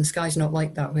 and the sky's not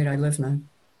like that where I live now.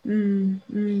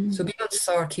 So being on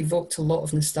Sark evoked a lot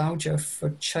of nostalgia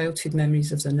for childhood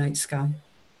memories of the night sky.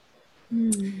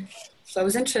 So I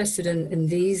was interested in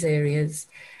these areas,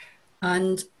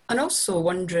 and also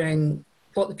wondering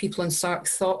what the people on Sark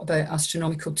thought about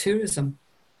astronomical tourism,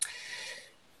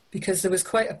 because there was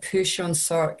quite a push on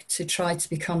Sark to try to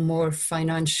become more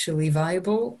financially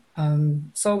viable.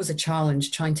 It's always a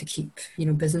challenge trying to keep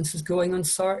businesses going on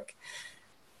Sark.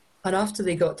 And after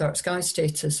they got dark sky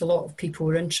status, a lot of people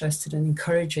were interested in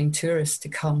encouraging tourists to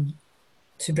come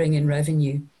to bring in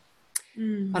revenue.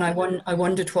 And I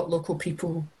wondered what local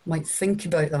people might think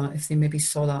about that, if they maybe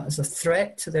saw that as a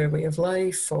threat to their way of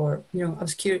life, or, I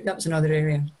was curious. That was another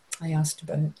area I asked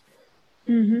about.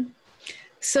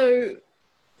 So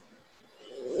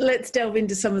let's delve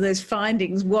into some of those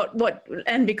findings.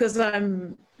 And because I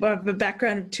have a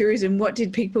background of tourism, what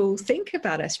did people think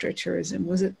about astrotourism?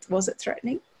 Was it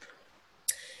threatening?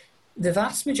 The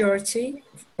vast majority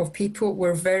of people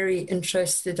were very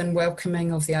interested and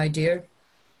welcoming of the idea,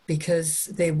 because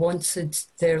they wanted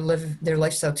their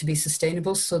lifestyle to be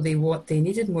sustainable, so they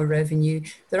needed more revenue.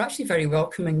 They're actually very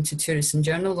welcoming to tourists in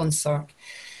general on Sark,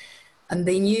 and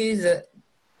they knew that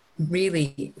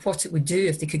really what it would do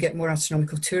if they could get more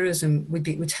astronomical tourism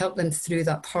would help them through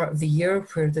that part of the year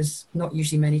where there's not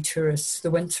usually many tourists,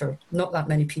 the winter. Not that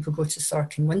many people go to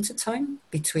Sark in winter time,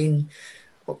 between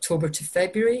October to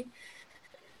February.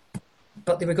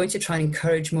 But they were going to try and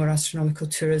encourage more astronomical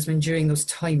tourism during those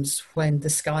times when the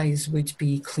skies would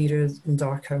be clearer and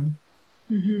darker.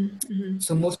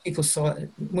 So most people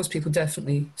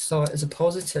definitely saw it as a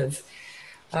positive.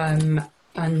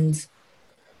 And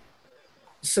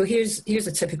so here's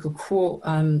a typical quote.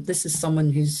 This is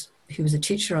someone who was a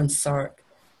teacher on Sark.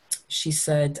 She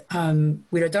said,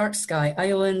 "We're a dark sky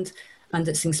island, and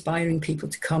it's inspiring people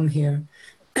to come here.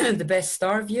 The best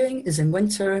star viewing is in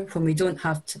winter, when we don't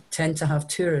tend to have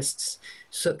tourists.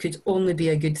 So it could only be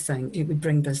a good thing. It would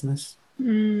bring business."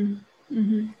 And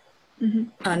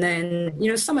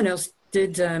then, someone else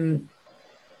did,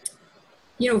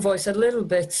 voice a little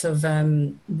bit of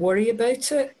worry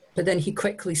about it. But then he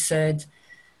quickly said,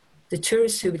 the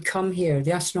tourists who would come here,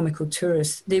 the astronomical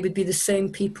tourists, they would be the same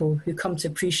people who come to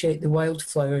appreciate the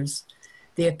wildflowers.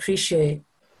 They appreciate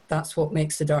that's what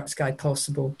makes the dark sky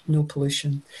possible, no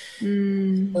pollution.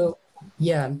 So,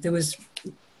 yeah, there was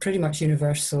pretty much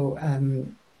universal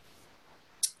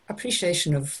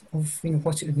appreciation of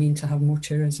what it would mean to have more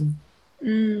tourism.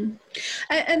 And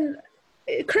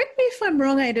correct me if I'm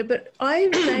wrong, Ada, but I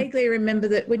vaguely remember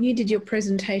that when you did your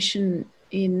presentation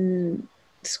in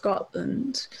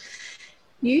Scotland,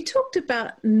 you talked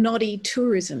about noddy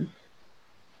tourism.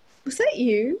 Was that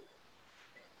you?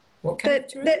 What kind of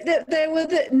tourism? There were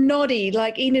the noddy,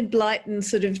 like Enid Blyton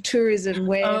sort of tourism,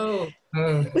 where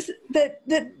was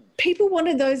that people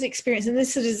wanted those experiences, and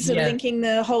this is sort of linking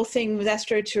the whole thing with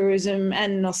astrotourism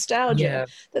and nostalgia,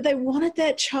 that they wanted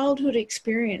that childhood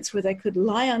experience where they could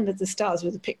lie under the stars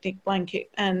with a picnic blanket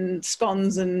and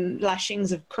scones and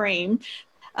lashings of cream.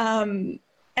 And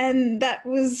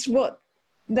that's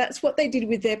what they did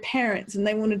with their parents, and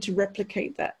they wanted to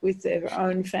replicate that with their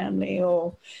own family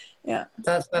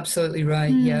That's absolutely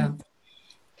right, yeah.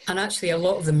 And actually a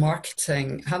lot of the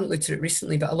marketing, I haven't looked at it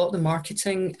recently, but a lot of the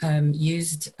marketing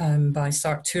used by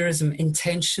Sark Tourism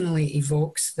intentionally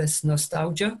evokes this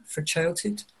nostalgia for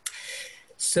childhood.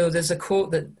 So there's a quote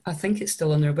that I think it's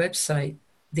still on their website.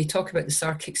 They talk about the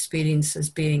Sark experience as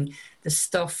being the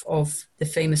stuff of the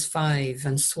famous five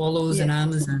and swallows and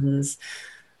Amazons.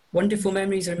 Wonderful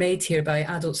memories are made here by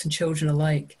adults and children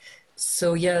alike.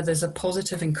 So yeah, there's a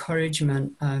positive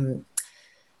encouragement, and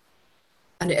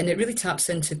it really taps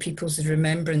into people's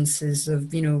remembrances of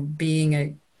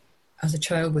being as a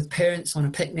child with parents on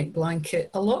a picnic blanket.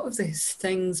 A lot of these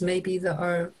things maybe that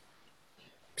are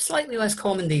slightly less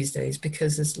common these days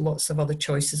because there's lots of other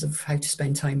choices of how to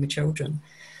spend time with children.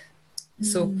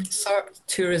 So Sark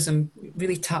tourism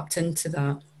really tapped into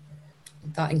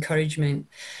that encouragement.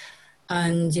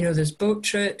 And, you know, there's boat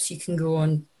trips, you can go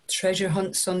on treasure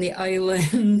hunts on the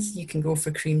islands, you can go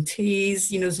for cream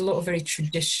teas, you know, there's a lot of very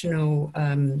traditional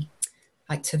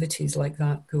activities like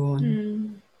that go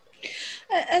on.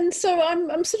 And so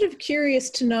I'm sort of curious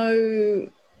to know,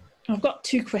 I've got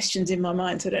two questions in my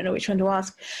mind, so I don't know which one to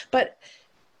ask, but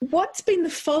what's been the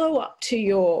follow-up to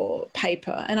your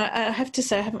paper? And I have to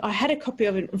say, I had a copy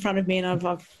of it in front of me and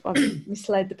I've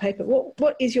mislaid the paper.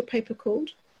 What is your paper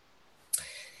called?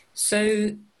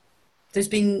 So there's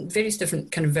been various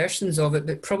different kind of versions of it,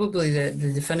 but probably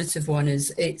the definitive one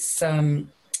is it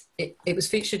was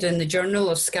featured in the Journal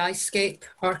of Skyscape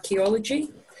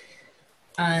Archaeology,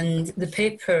 and the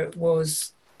paper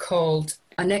was called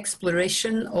An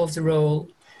Exploration of the Role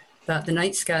that the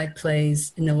Night Sky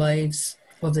Plays in the Lives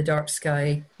of the Dark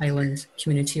Sky Island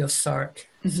Community of Sark.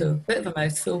 So a bit of a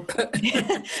mouthful, but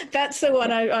that's the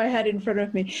one I had in front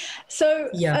of me. So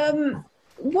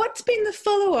what's been the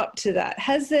follow-up to that?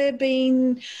 Has there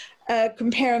been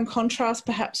compare and contrast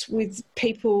perhaps with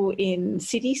people in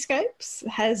cityscapes?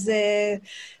 Has there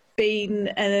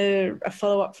been a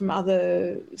follow-up from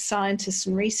other scientists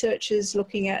and researchers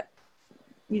looking at,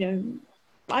 you know,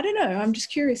 I don't know, I'm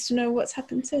just curious to know what's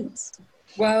happened since.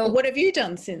 Well, what have you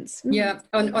done since? Yeah,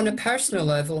 on a personal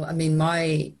level, I mean,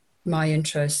 my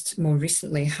interest more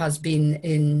recently has been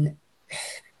in,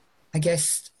 I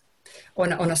guess,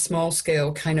 on a small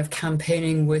scale, kind of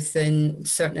campaigning within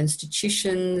certain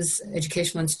institutions,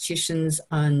 educational institutions,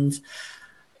 and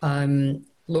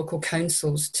local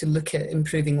councils to look at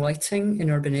improving lighting in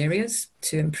urban areas,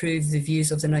 to improve the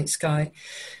views of the night sky.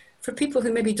 For people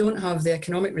who maybe don't have the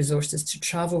economic resources to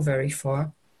travel very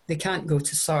far, they can't go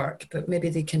to Sark, but maybe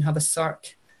they can have a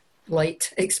Sark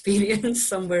light experience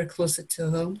somewhere closer to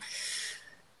home.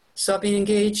 So I've been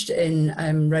engaged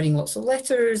in writing lots of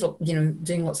letters, you know,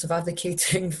 doing lots of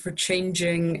advocating for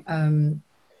changing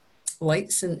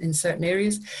lights in certain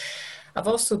areas. I've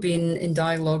also been in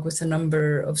dialogue with a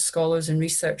number of scholars and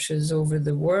researchers over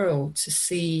the world to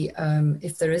see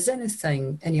if there is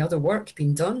any other work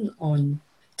being done on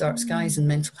dark skies and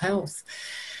mental health.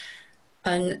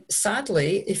 And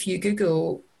sadly, if you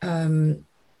Google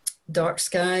dark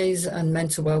skies and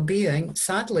mental well-being,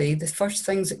 sadly, the first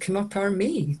things that come up are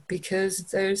me,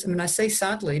 because I say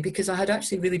sadly because I had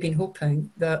actually really been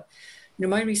hoping that, you know,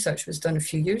 my research was done a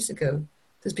few years ago.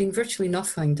 There's been virtually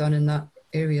nothing done in that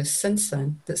area since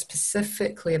then that's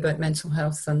specifically about mental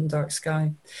health and dark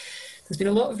sky. There's been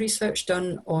a lot of research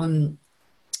done on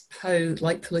how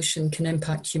light pollution can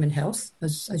impact human health,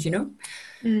 as you know.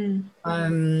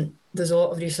 There's a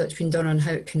lot of research being done on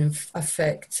how it can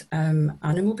affect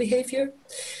animal behaviour.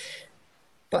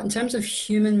 But in terms of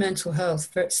human mental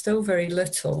health, it's still very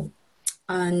little.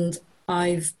 And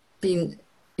I've been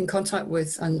in contact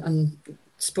with and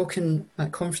spoken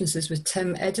at conferences with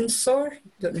Tim Edensor. I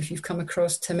don't know if you've come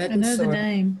across Tim Edensor. I know the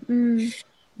name.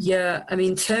 Yeah, I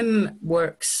mean, Tim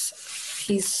works,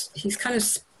 he's kind of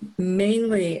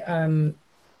mainly, I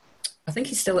think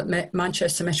he's still at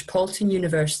Manchester Metropolitan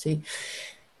University.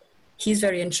 He's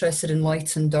very interested in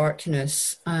light and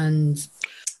darkness. And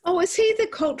oh, is he the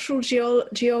cultural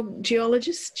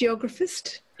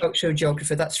geographist? Cultural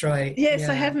geographer, that's right. Yes,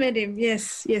 yeah. I have met him.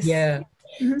 Yes. Yeah.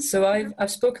 Mm-hmm. So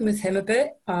I've spoken with him a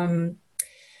bit, and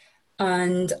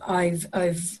I've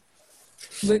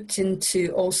looked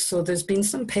into also. There's been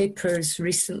some papers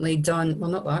recently done. Well,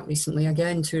 not that recently.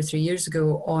 Again, 2 or 3 years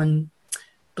ago, on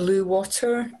blue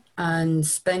water and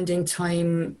spending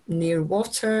time near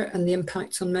water and the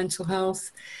impact on mental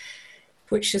health,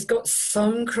 which has got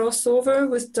some crossover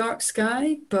with dark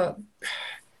sky. But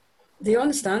the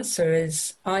honest answer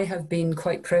is I have been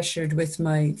quite pressured with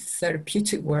my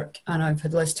therapeutic work, and I've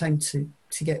had less time to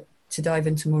dive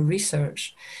into more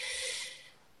research.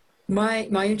 My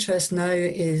interest now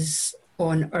is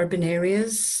on urban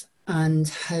areas and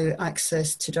how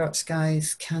access to dark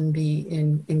skies can be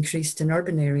increased in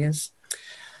urban areas.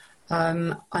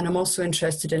 And I'm also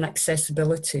interested in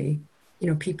accessibility. You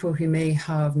know, people who may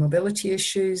have mobility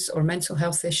issues or mental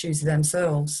health issues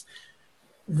themselves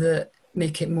that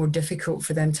make it more difficult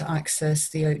for them to access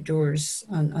the outdoors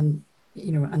and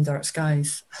dark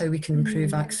skies. How we can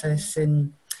improve access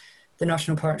in the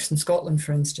national parks in Scotland,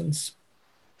 for instance.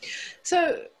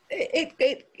 So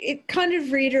it kind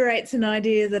of reiterates an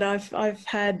idea that I've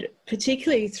had,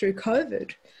 particularly through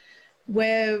COVID,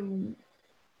 where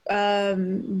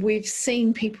we've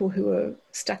seen people who are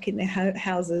stuck in their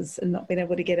houses and not been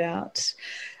able to get out.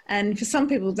 And for some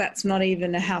people, that's not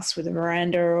even a house with a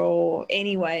veranda or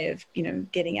any way of,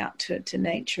 getting out to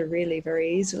nature really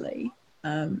very easily,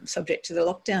 subject to the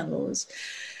lockdown laws.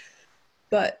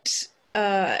 But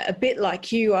a bit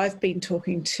like you, I've been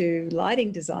talking to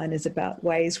lighting designers about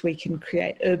ways we can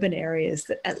create urban areas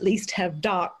that at least have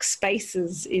dark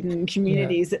spaces in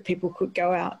communities that people could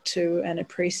go out to and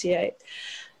appreciate.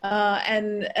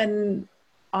 And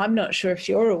I'm not sure if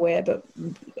you're aware, but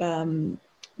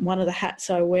one of the hats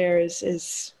I wear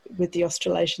is with the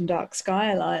Australasian Dark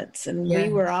Sky Alliance, and we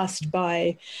were asked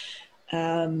by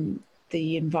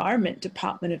the Environment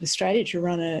Department of Australia to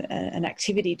run an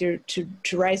activity to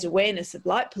raise awareness of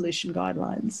light pollution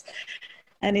guidelines.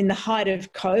 And in the height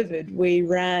of COVID, we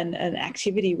ran an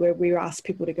activity where we asked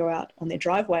people to go out on their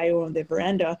driveway or on their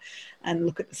veranda and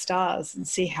look at the stars and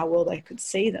see how well they could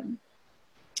see them.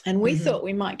 And we thought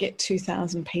we might get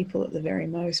 2,000 people at the very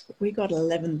most, but we got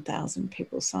 11,000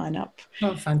 people sign up.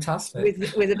 Oh, fantastic.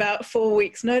 With about 4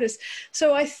 weeks' notice.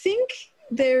 So I think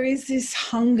there is this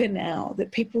hunger now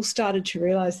that people started to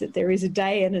realise that there is a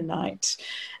day and a night,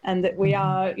 and that we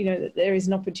are, that there is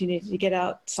an opportunity to get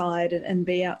outside and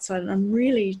be outside. And I'm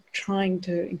really trying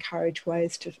to encourage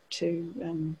ways to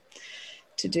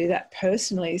do that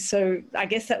personally. So I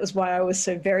guess that was why I was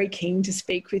so very keen to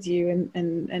speak with you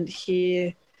and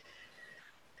hear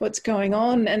what's going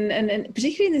on, and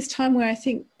particularly in this time where I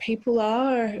think people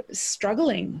are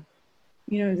struggling.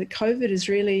 The COVID has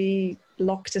really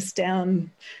locked us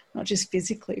down, not just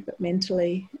physically, but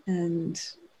mentally. And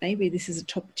maybe this is an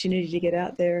opportunity to get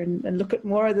out there and look at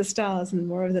more of the stars and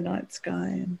more of the night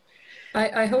sky.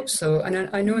 I hope so.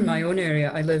 And I know in my own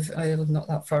area, I live not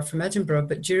that far from Edinburgh,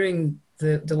 but during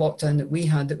the lockdown that we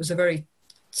had, it was a very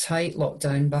tight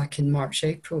lockdown back in March,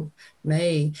 April,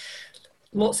 May.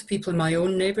 Lots of people in my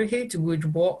own neighbourhood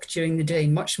would walk during the day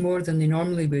much more than they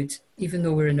normally would, even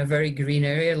though we're in a very green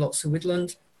area, lots of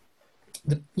woodland.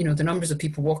 The numbers of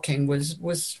people walking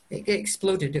it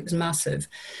exploded. It was massive.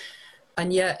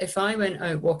 And yet, if I went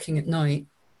out walking at night,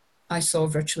 I saw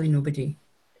virtually nobody.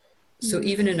 So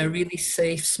even in a really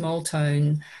safe small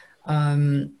town,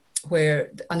 and there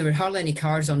were hardly any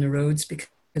cars on the roads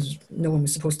because no one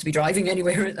was supposed to be driving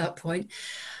anywhere at that point,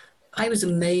 I was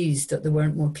amazed that there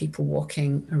weren't more people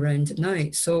walking around at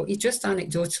night. So just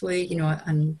anecdotally,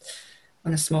 and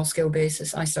on a small scale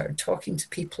basis, I started talking to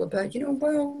people about,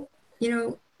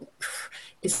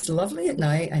 it's lovely at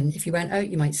night, and if you went out,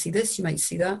 you might see this, you might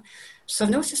see that. So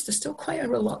I've noticed there's still quite a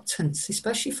reluctance,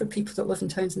 especially for people that live in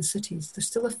towns and cities. There's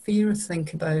still a fear, I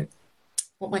think, about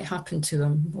what might happen to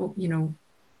them.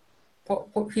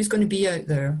 Who's going to be out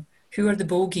there? Who are the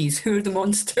bogies? Who are the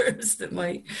monsters that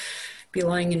might be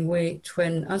lying in wait?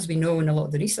 When, as we know, and a lot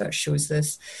of the research shows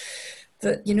this,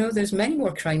 that, there's many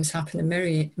more crimes happen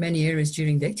in many areas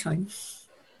during daytime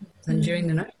than during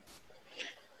the night.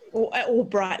 Or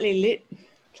brightly lit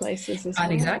places as well.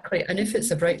 And exactly. And if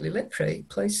it's a brightly lit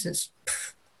place, it's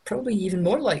probably even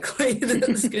more likely that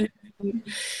it's going to be.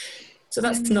 So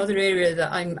that's another area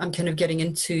that I'm kind of getting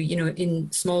into,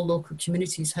 in small local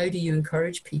communities. How do you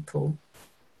encourage people?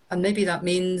 And maybe that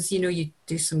means, you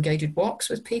do some guided walks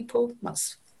with people.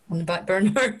 That's on the back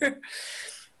burner.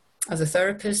 As a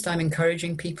therapist, I'm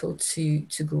encouraging people to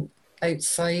go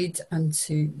outside and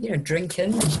to, drink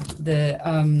in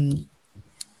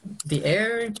the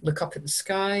air, look up at the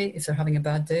sky if they're having a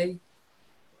bad day.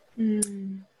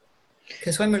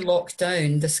 Because when we're locked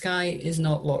down, the sky is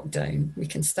not locked down. We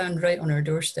can stand right on our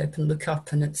doorstep and look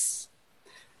up, and it's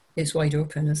wide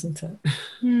open, isn't it?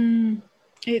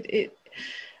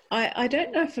 I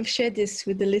don't know if I've shared this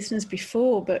with the listeners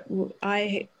before, but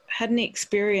I had an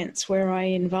experience where I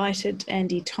invited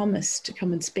Andy Thomas to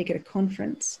come and speak at a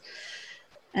conference.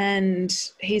 And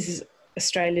he's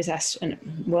Australia's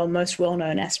most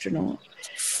well-known astronaut.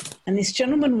 And this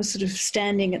gentleman was sort of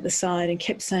standing at the side and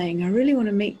kept saying, I really want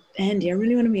to meet Andy.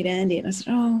 And I said,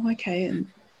 oh, okay. And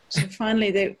so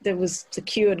finally there was, the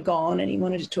queue had gone and he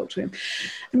wanted to talk to him.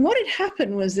 And what had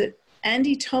happened was that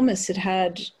Andy Thomas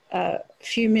had a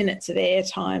few minutes of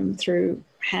airtime through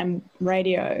ham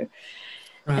radio.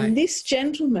 Right. And this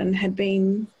gentleman had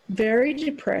been very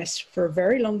depressed for a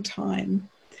very long time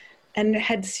and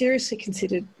had seriously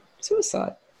considered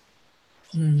suicide.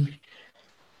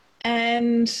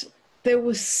 And there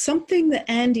was something that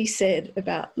Andy said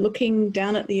about looking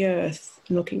down at the earth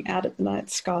and looking out at the night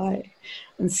sky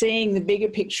and seeing the bigger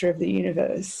picture of the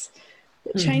universe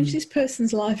that changed this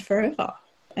person's life forever.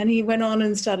 And he went on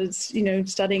and started,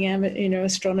 studying,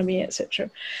 astronomy, etc.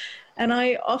 And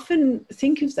I often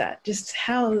think of that, just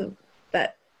how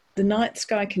that the night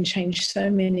sky can change so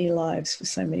many lives for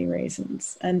so many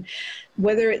reasons. And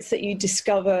whether it's that you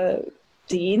discover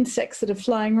the insects that are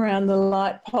flying around the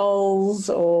light poles,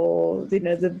 or, you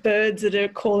know, the birds that are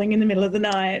calling in the middle of the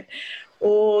night,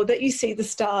 or that you see the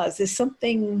stars, there's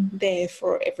something there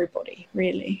for everybody,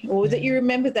 really. Or that you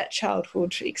remember that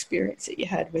childhood experience that you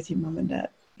had with your mum and dad.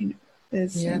 You know,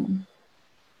 there's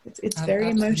it's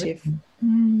very emotive.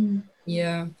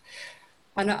 Yeah.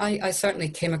 And I certainly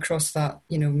came across that,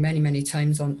 you know, many, many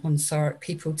times on SARC,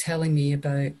 people telling me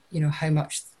about, you know, how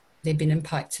much they've been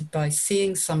impacted by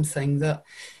seeing something that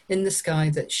in the sky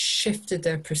that shifted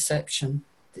their perception,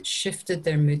 that shifted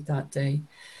their mood that day.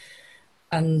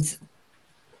 And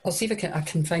I'll see if I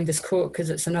can find this quote, because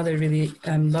it's another really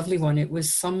lovely one. It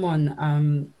was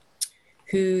someone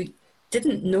who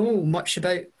didn't know much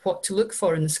about what to look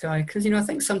for in the sky. Because, you know, I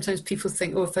think sometimes people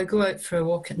think, oh, if I go out for a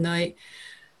walk at night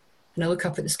and I look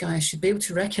up at the sky, I should be able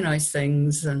to recognize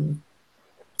things. And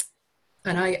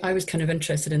I was kind of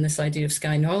interested in this idea of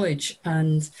sky knowledge.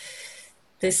 And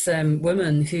this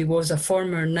woman who was a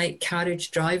former night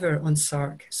carriage driver on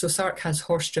SARC. So SARC has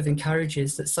horse-driven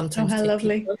carriages that sometimes take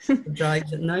people to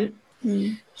drive at night.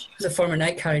 She was a former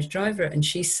night carriage driver, and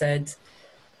she said,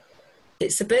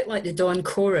 it's a bit like the dawn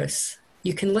chorus.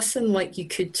 You can listen like you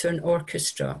could to an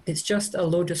orchestra. It's just a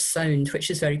load of sound, which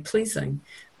is very pleasing.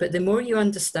 But the more you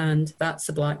understand, that's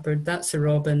a blackbird, that's a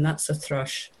robin, that's a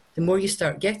thrush, the more you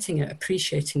start getting it,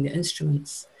 appreciating the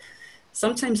instruments.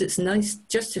 Sometimes it's nice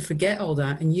just to forget all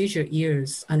that and use your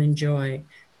ears and enjoy.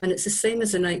 And it's the same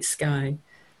as the night sky.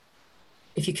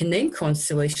 If you can name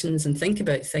constellations and think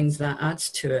about things, that adds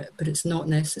to it, but it's not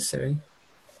necessary.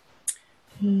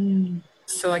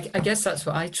 So I guess that's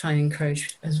what I try and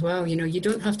encourage as well. You know, you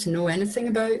don't have to know anything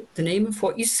about the name of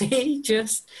what you say.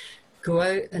 Just go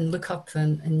out and look up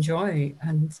and enjoy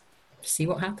and see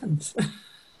what happens.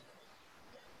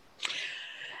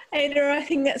 Ada, I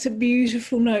think that's a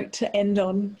beautiful note to end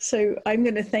on. So I'm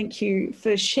going to thank you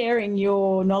for sharing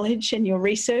your knowledge and your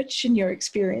research and your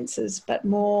experiences, but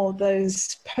more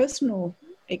those personal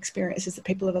experiences that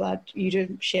people have allowed you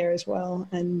to share as well.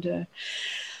 And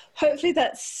hopefully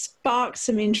that sparks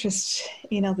some interest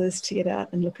in others to get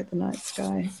out and look at the night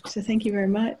sky. So thank you very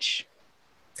much.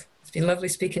 It's been lovely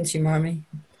speaking to you, Marmee.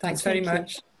 Thanks very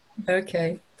much.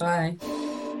 Okay, bye.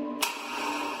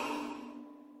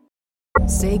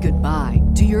 Say goodbye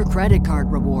to your credit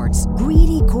card rewards.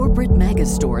 Greedy corporate mega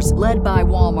stores, led by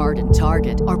Walmart and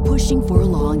Target, are pushing for a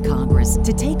law in Congress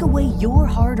to take away your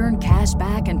hard-earned cash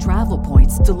back and travel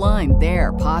points to line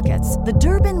their pockets. The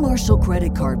Durbin-Marshall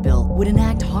credit card bill would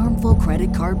enact harmful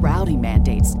credit card routing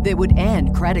mandates that would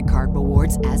end credit card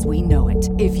rewards as we know it.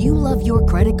 If you love your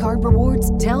credit card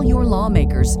rewards, tell your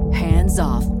lawmakers, hands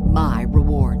off my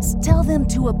rewards. Tell them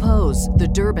to oppose the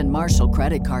Durbin-Marshall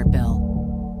credit card bill.